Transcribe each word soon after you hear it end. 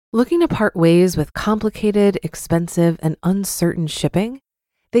Looking to part ways with complicated, expensive, and uncertain shipping?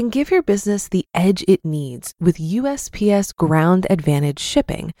 Then give your business the edge it needs with USPS Ground Advantage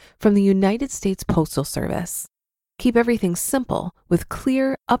shipping from the United States Postal Service. Keep everything simple with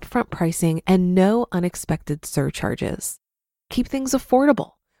clear, upfront pricing and no unexpected surcharges. Keep things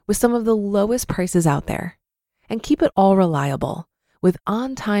affordable with some of the lowest prices out there. And keep it all reliable with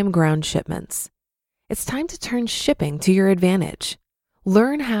on-time ground shipments. It's time to turn shipping to your advantage.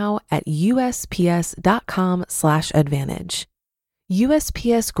 Learn how at USPS.com/advantage.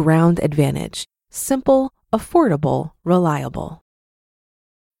 USPS Ground Advantage. Simple, affordable, reliable.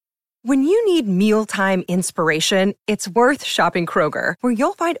 When you need mealtime inspiration, it's worth shopping Kroger, where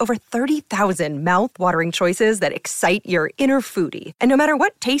you'll find over 30,000 mouth-watering choices that excite your inner foodie. And no matter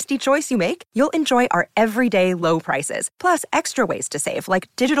what tasty choice you make, you'll enjoy our everyday low prices, plus extra ways to save, like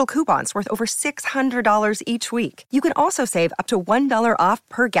digital coupons worth over $600 each week. You can also save up to $1 off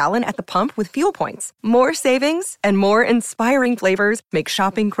per gallon at the pump with fuel points. More savings and more inspiring flavors make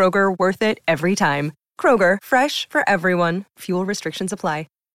shopping Kroger worth it every time. Kroger, fresh for everyone. Fuel restrictions apply.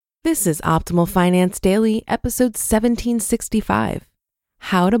 This is Optimal Finance Daily, episode 1765,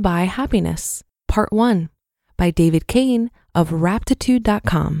 How to Buy Happiness, Part 1, by David Kane of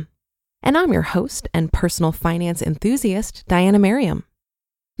Raptitude.com. And I'm your host and personal finance enthusiast, Diana Merriam.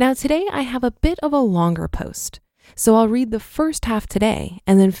 Now today I have a bit of a longer post, so I'll read the first half today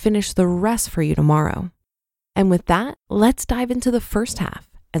and then finish the rest for you tomorrow. And with that, let's dive into the first half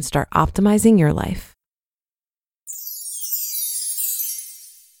and start optimizing your life.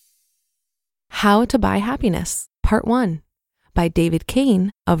 How to Buy Happiness, Part 1, by David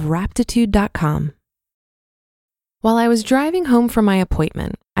Kane of Raptitude.com. While I was driving home from my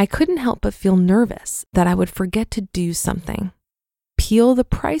appointment, I couldn't help but feel nervous that I would forget to do something. Peel the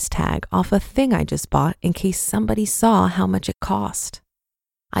price tag off a thing I just bought in case somebody saw how much it cost.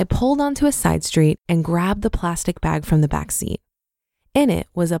 I pulled onto a side street and grabbed the plastic bag from the back seat. In it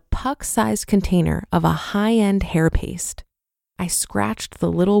was a puck-sized container of a high-end hair paste. I scratched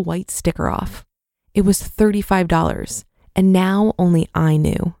the little white sticker off. It was $35, and now only I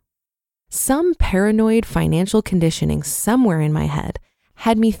knew. Some paranoid financial conditioning somewhere in my head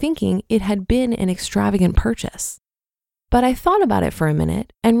had me thinking it had been an extravagant purchase. But I thought about it for a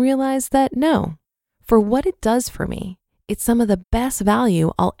minute and realized that no, for what it does for me, it's some of the best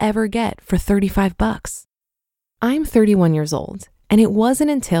value I'll ever get for $35. I'm 31 years old, and it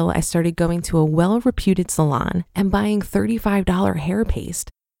wasn't until I started going to a well-reputed salon and buying $35 hair paste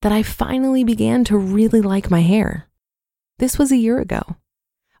that I finally began to really like my hair. This was a year ago.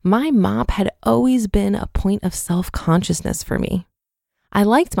 My mop had always been a point of self-consciousness for me. I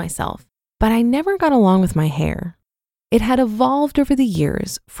liked myself, but I never got along with my hair. It had evolved over the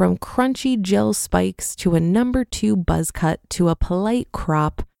years from crunchy gel spikes to a number 2 buzz cut to a polite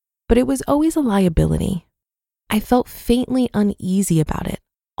crop, but it was always a liability. I felt faintly uneasy about it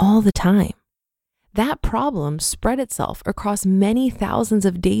all the time. That problem spread itself across many thousands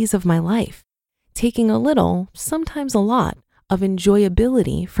of days of my life, taking a little, sometimes a lot, of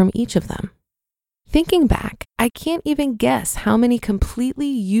enjoyability from each of them. Thinking back, I can't even guess how many completely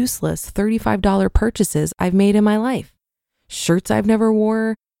useless $35 purchases I've made in my life. Shirts I've never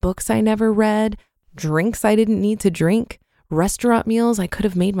wore, books I never read, drinks I didn't need to drink, restaurant meals I could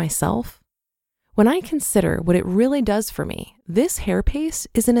have made myself. When I consider what it really does for me, this hair paste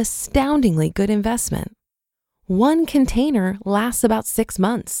is an astoundingly good investment. One container lasts about 6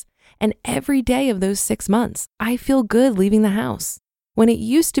 months, and every day of those 6 months, I feel good leaving the house, when it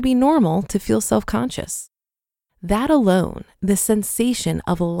used to be normal to feel self-conscious. That alone, the sensation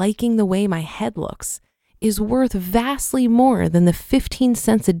of liking the way my head looks, is worth vastly more than the 15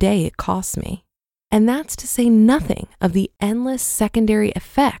 cents a day it costs me. And that's to say nothing of the endless secondary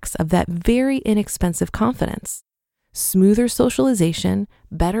effects of that very inexpensive confidence. Smoother socialization,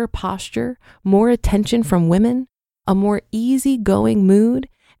 better posture, more attention from women, a more easygoing mood,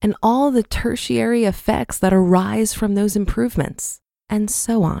 and all the tertiary effects that arise from those improvements, and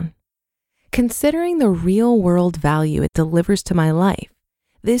so on. Considering the real-world value it delivers to my life,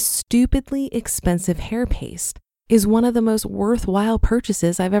 this stupidly expensive hair paste is one of the most worthwhile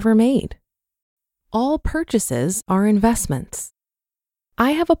purchases I've ever made. All purchases are investments.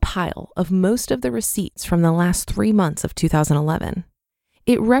 I have a pile of most of the receipts from the last 3 months of 2011.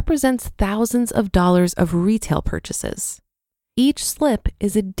 It represents thousands of dollars of retail purchases. Each slip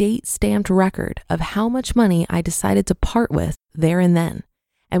is a date-stamped record of how much money I decided to part with there and then,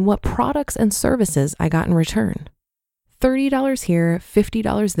 and what products and services I got in return. $30 here,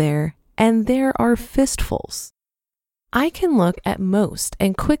 $50 there, and there are fistfuls. I can look at most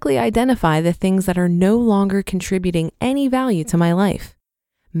and quickly identify the things that are no longer contributing any value to my life.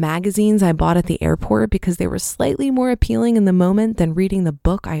 magazines I bought at the airport because they were slightly more appealing in the moment than reading the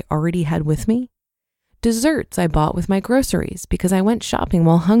book I already had with me, desserts I bought with my groceries because I went shopping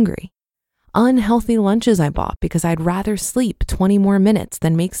while hungry, unhealthy lunches I bought because I'd rather sleep 20 more minutes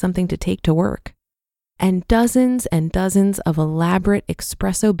than make something to take to work, and dozens of elaborate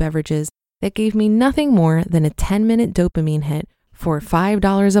espresso beverages that gave me nothing more than a 10-minute dopamine hit for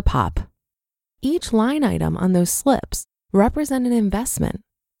 $5 a pop. Each line item on those slips represent an investment.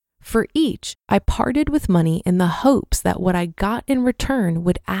 For each, I parted with money in the hopes that what I got in return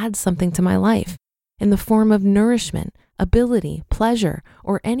would add something to my life in the form of nourishment, ability, pleasure,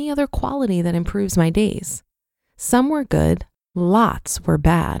 or any other quality that improves my days. Some were good, lots were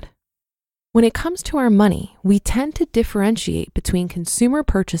bad. When it comes to our money, we tend to differentiate between consumer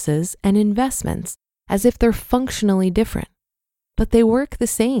purchases and investments as if they're functionally different, but they work the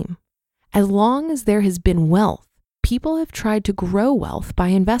same. As long as there has been wealth, people have tried to grow wealth by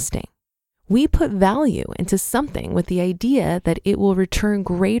investing. We put value into something with the idea that it will return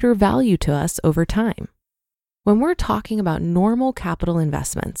greater value to us over time. When we're talking about normal capital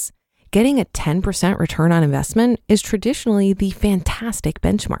investments, getting a 10% return on investment is traditionally the fantastic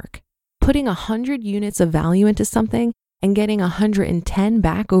benchmark. Putting 100 units of value into something and getting 110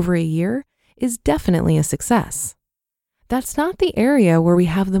 back over a year is definitely a success. That's not the area where we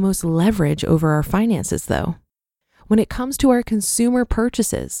have the most leverage over our finances, though. When it comes to our consumer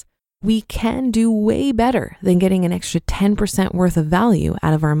purchases, we can do way better than getting an extra 10% worth of value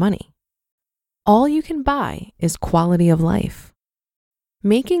out of our money. All you can buy is quality of life.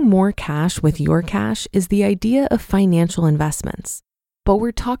 Making more cash with your cash is the idea of financial investments, but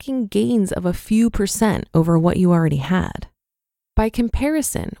we're talking gains of a few percent over what you already had. By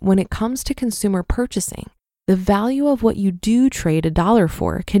comparison, when it comes to consumer purchasing, the value of what you do trade $1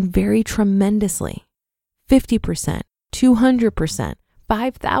 for can vary tremendously. 50%, 200%,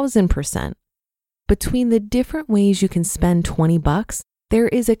 5,000%. Between the different ways you can spend $20, there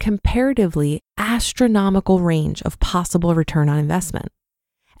is a comparatively astronomical range of possible return on investment.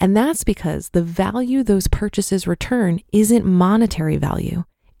 And that's because the value those purchases return isn't monetary value,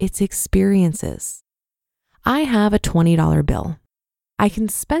 it's experiences. I have a $20 bill. I can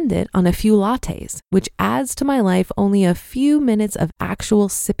spend it on a few lattes, which adds to my life only a few minutes of actual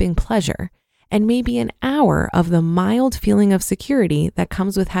sipping pleasure and maybe an hour of the mild feeling of security that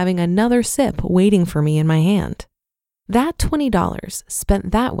comes with having another sip waiting for me in my hand. That $20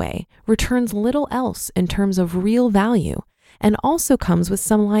 spent that way returns little else in terms of real value and also comes with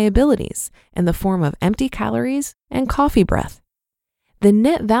some liabilities in the form of empty calories and coffee breath. The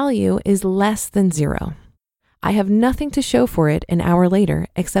net value is less than zero. I have nothing to show for it an hour later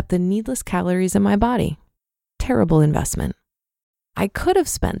except the needless calories in my body. Terrible investment. I could have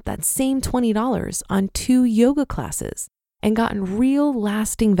spent that same $20 on 2 yoga classes and gotten real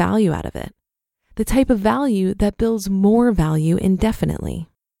lasting value out of it. The type of value that builds more value indefinitely.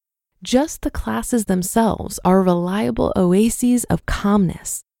 Just the classes themselves are reliable oases of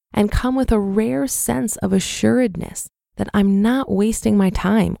calmness and come with a rare sense of assuredness that I'm not wasting my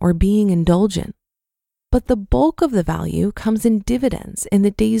time or being indulgent. But the bulk of the value comes in dividends in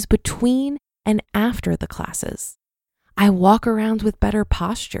the days between and after the classes. I walk around with better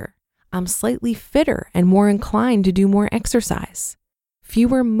posture. I'm slightly fitter and more inclined to do more exercise.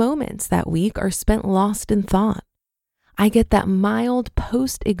 Fewer moments that week are spent lost in thought. I get that mild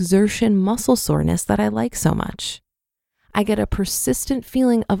post-exertion muscle soreness that I like so much. I get a persistent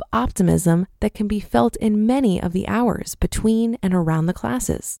feeling of optimism that can be felt in many of the hours between and around the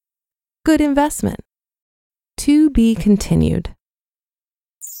classes. Good investment. To be continued.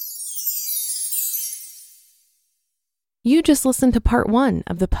 You just listened to part 1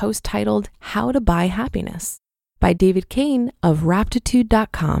 of the post titled How to Buy Happiness by David Kane of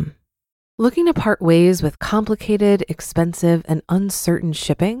Raptitude.com. Looking to part ways with complicated, expensive, and uncertain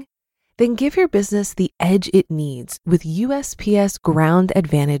shipping? Then give your business the edge it needs with USPS Ground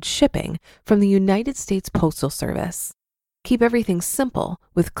Advantage shipping from the United States Postal Service. Keep everything simple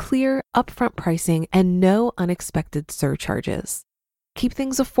with clear, upfront pricing and no unexpected surcharges. Keep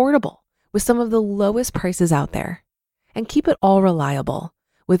things affordable with some of the lowest prices out there. And keep it all reliable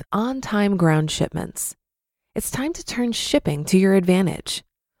with on-time ground shipments. It's time to turn shipping to your advantage.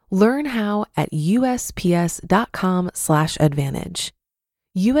 Learn how at USPS.com/advantage.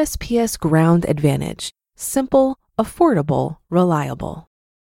 USPS Ground Advantage. Simple, affordable, reliable.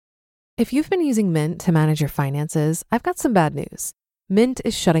 If you've been using Mint to manage your finances, I've got some bad news. Mint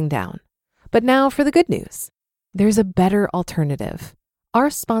is shutting down. But now for the good news. There's a better alternative. Our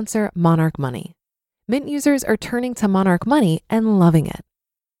sponsor, Monarch Money. Mint users are turning to Monarch Money and loving it.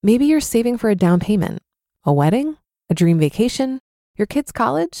 Maybe you're saving for a down payment, a wedding, a dream vacation, Your kids'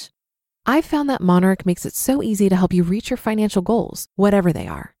 college? I found that Monarch makes it so easy to help you reach your financial goals, whatever they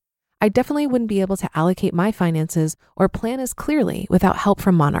are. I definitely wouldn't be able to allocate my finances or plan as clearly without help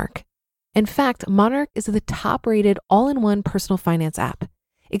from Monarch. In fact, Monarch is the top-rated all-in-one personal finance app.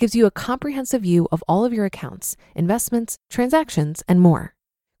 It gives you a comprehensive view of all of your accounts, investments, transactions, and more.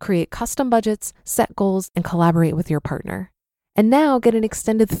 Create custom budgets, set goals, and collaborate with your partner. And now get an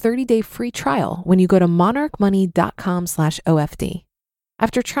extended 30-day free trial when you go to monarchmoney.com/OFD.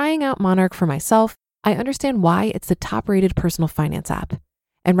 After trying out Monarch for myself, I understand why it's the top-rated personal finance app.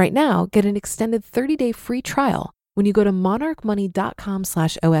 And right now, get an extended 30-day free trial when you go to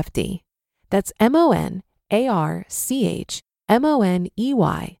monarchmoney.com/OFD. That's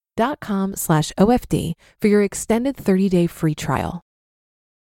monarchmoney.com/OFD for your extended 30-day free trial.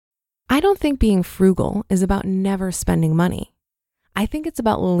 I don't think being frugal is about never spending money. I think it's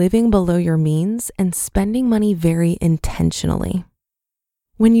about living below your means and spending money very intentionally.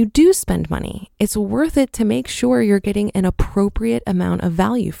 When you do spend money, it's worth it to make sure you're getting an appropriate amount of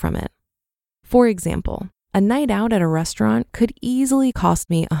value from it. For example, a night out at a restaurant could easily cost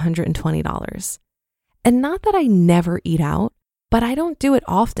me $120. And not that I never eat out, but I don't do it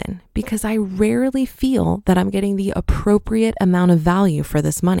often because I rarely feel that I'm getting the appropriate amount of value for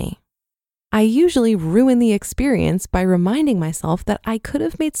this money. I usually ruin the experience by reminding myself that I could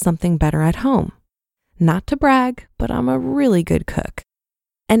have made something better at home. Not to brag, but I'm a really good cook.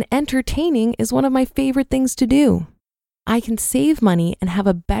 And entertaining is one of my favorite things to do. I can save money and have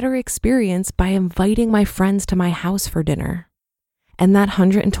a better experience by inviting my friends to my house for dinner. And that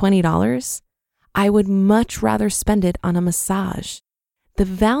 $120, I would much rather spend it on a massage. The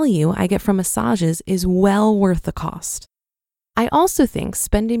value I get from massages is well worth the cost. I also think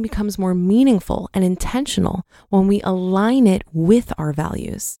spending becomes more meaningful and intentional when we align it with our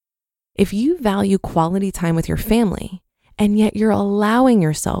values. If you value quality time with your family, and yet you're allowing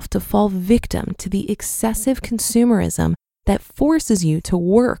yourself to fall victim to the excessive consumerism that forces you to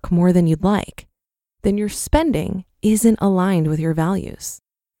work more than you'd like, then your spending isn't aligned with your values.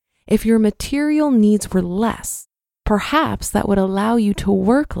 If your material needs were less, perhaps that would allow you to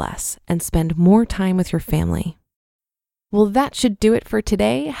work less and spend more time with your family. Well, that should do it for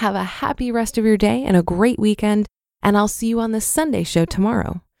today. Have a happy rest of your day and a great weekend, and I'll see you on the Sunday show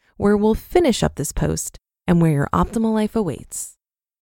tomorrow, where we'll finish up this post and where your optimal life awaits.